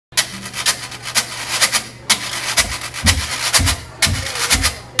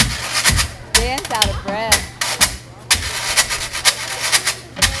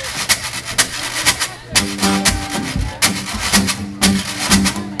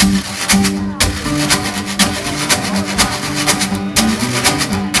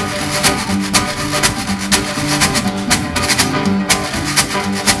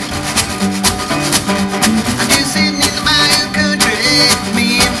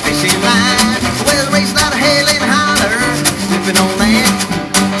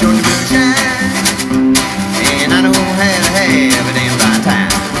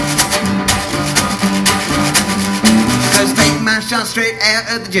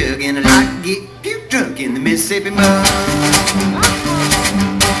jug, and I like to get puke drunk in the Mississippi mud.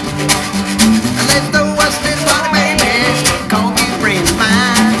 Let's throw us this party, baby. Call you friends of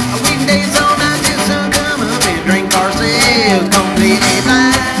mine. Weekdays all night till sun come up and drink ourselves completely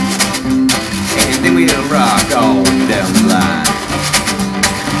blind, and then we'll rock all down the line.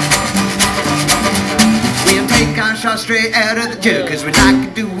 We'll take our shot straight out of the jug, 'cause we like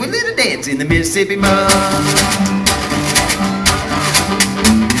to do a little dance in the Mississippi mud.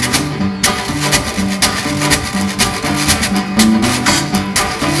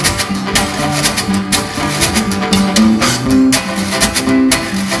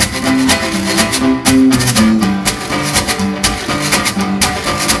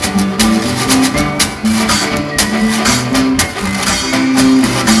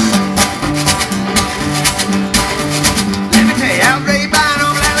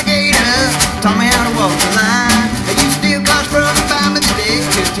 Taught me how to walk the line. You still cost from the time of the day,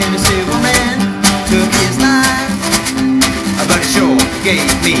 'cause Tennessee woman took his life. But it sure gave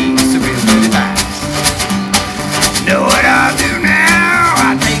me some real good advice. Know what I'll do now?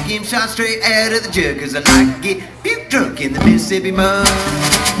 I take him shot straight out of the jug, 'cause I like to get puke drunk in the Mississippi mud.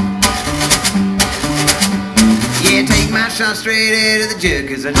 Yeah, take my shot straight out of the jug,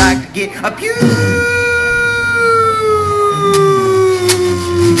 'cause I like to get a puke.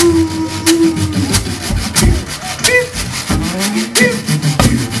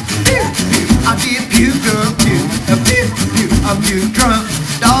 I'm puke drunk.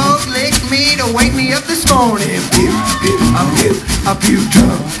 Dog licked me to wake me up this morning. I'm puke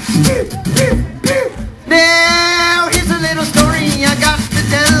drunk. Now here's a little story I got to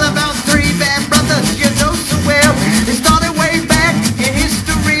tell about three bad brothers you know so well. It started way back in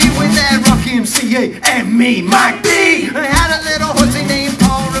history with that Rockin and me, Mike B. I had a little horsey named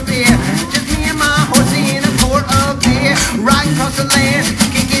Paws, Revere. Just me and my horsey in a quart of beer, riding across the land,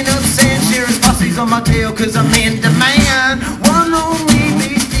 kicking up sand, shearing posses on my tail, 'cause I'm in demand. One lonely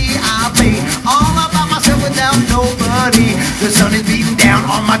Beastie, I'll be all about myself without nobody. The sun is beating down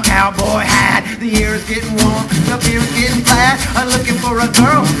on my cowboy hat. The air is getting warm, the beer is getting flat. I'm looking for a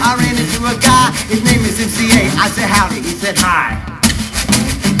girl, I ran into a guy. His name is MCA. I said howdy, he said hi.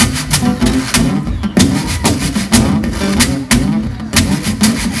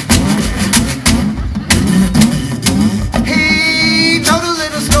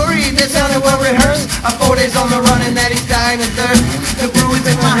 On the run and that he's dying of thirst. The brew was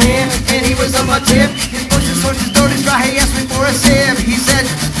in my hand and he was on my tip. His voice started dry. He asked me for a sip. He said,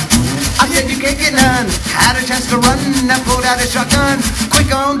 I said you can't get none. Had a chance to run, I pulled out a shotgun.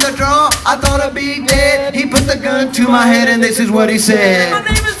 Quick on the draw, I thought I'd be dead. He put the gun to my head and this is what he said. My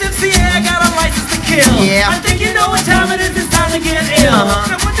name is MCA, I got a license to kill. Yeah. I think you know what time it is, it's time to get ill.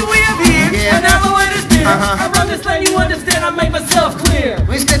 Now what do we have here? Yeah. Another one is beer. I run this lane, you understand, I make myself clear.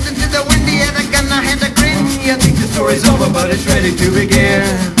 We stepped into the windy and the gun, I had to grin. I think the story's over, but it's ready to begin.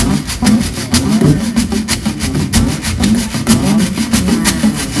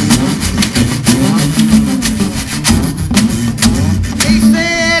 He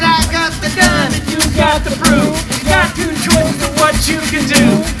said, I got the gun, and you got the proof. You got two choices of what you can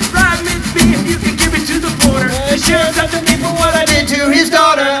do. Ride Mississippi if you can give it to the border. The sheriff's after me for what I did to his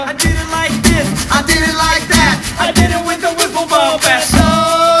daughter. I did it like this, I did it like that. I did it with the wiffle ball bat. So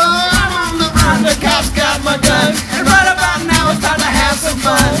I'm on the run, the cops got my gun, and right about now it's time to have some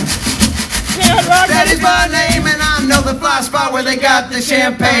fun. That is my name, and I know the fly spot where they got the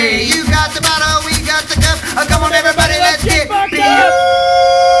champagne. You got the bottle, we got the cup. Come on everybody, let's get beer.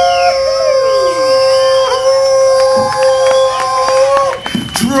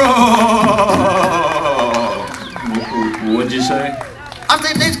 What'd you say? I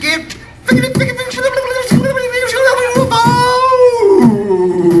said let's get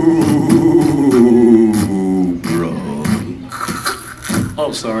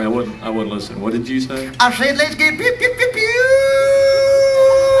Oh, sorry, I wasn't listening. What did you say? I said let's get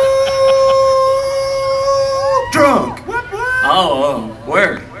drunk. Oh,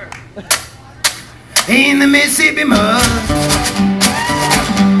 where? In the Mississippi mud.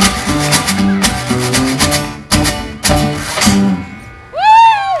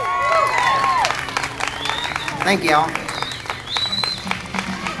 Thank y'all.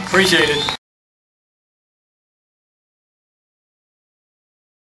 Appreciate it.